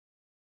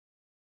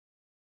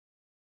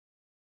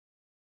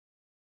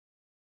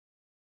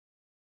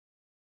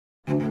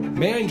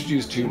May I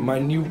introduce to you my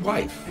new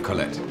wife,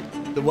 Colette?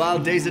 The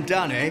wild days are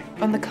done, eh?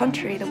 On the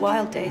contrary, the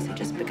wild days have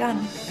just begun.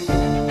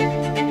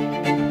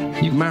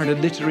 You've married a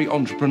literary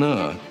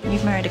entrepreneur.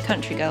 You've married a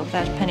country girl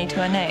without a penny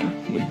to her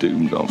name. We're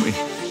doomed, aren't we?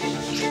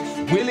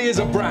 Willy is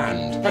a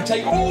brand. I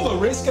take all the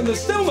risk and there's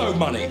still no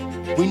money.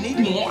 We need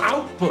more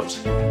output.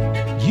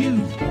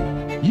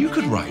 You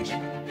could write.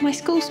 My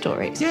school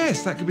stories?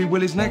 Yes, that could be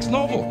Willy's next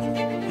novel.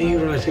 Are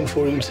you writing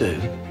for him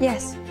too?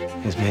 Yes.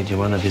 He's made you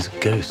one of his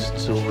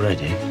ghosts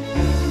already.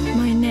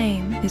 My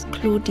name is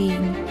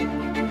Claudine.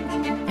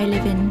 I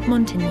live in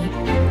Montigny.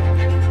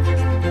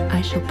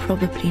 I shall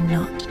probably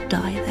not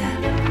die there.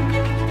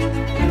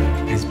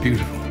 It's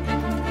beautiful.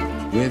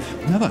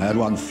 We've never had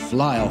one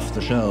fly off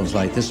the shelves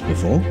like this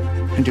before.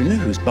 And do you know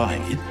who's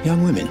buying it?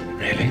 Young women.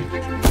 Really?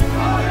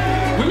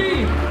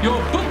 Willy,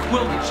 your book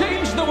will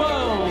change the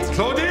world!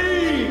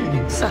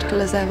 Claudine!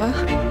 Subtle as ever.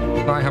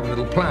 I have a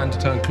little plan to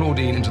turn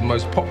Claudine into the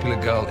most popular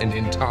girl in the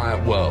entire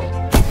world.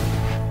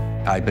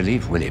 I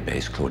believe Willy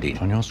based Claudine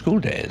on your school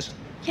days.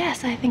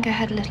 Yes, I think I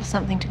had a little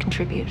something to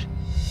contribute.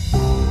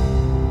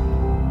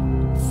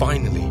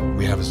 Finally,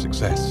 we have a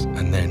success,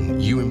 and then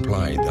you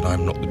implied that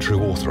I'm not the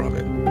true author of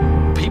it.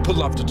 People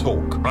love to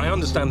talk. I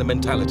understand the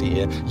mentality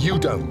here. You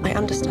don't. I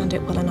understand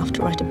it well enough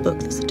to write a book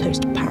that's a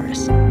toast to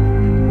Paris.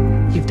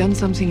 You've done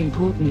something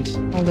important.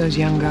 All those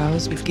young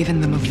girls, we've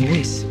given them a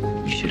voice.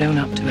 You should own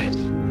up to it.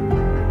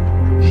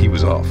 He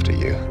was after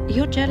you.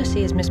 Your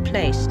jealousy is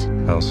misplaced.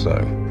 How so?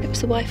 It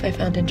was the wife I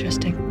found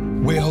interesting.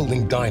 We're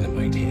holding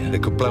dynamite here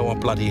that could blow our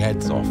bloody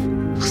heads off.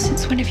 Well,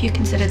 since when have you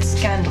considered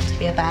scandal to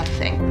be a bad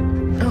thing?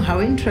 Oh, how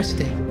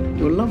interesting.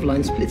 Your love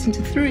line splits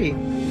into 3.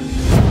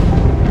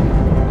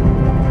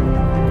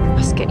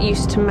 Must get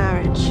used to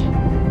marriage.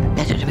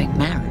 Better to make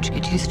marriage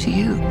get used to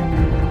you.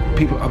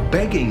 People are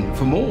begging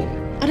for more.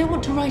 I don't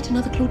want to write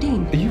another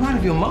Claudine. Are you out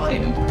of your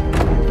mind?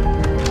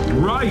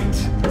 Right!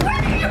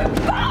 You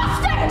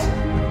bastard!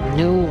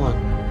 No one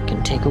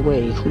can take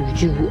away who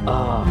you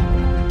are.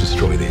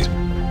 Destroy these.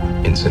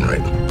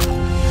 Incinerate them.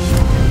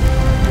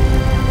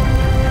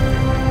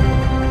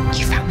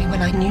 You found me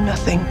when I knew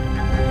nothing.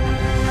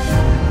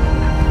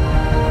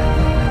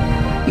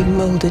 You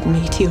molded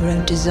me to your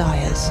own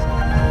desires.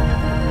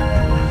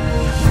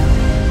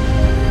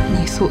 And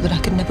you thought that I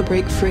could never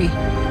break free.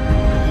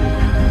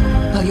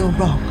 Well, you're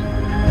wrong.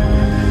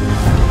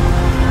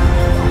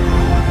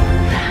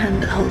 The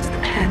hand that holds the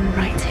pen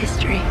writes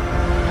history.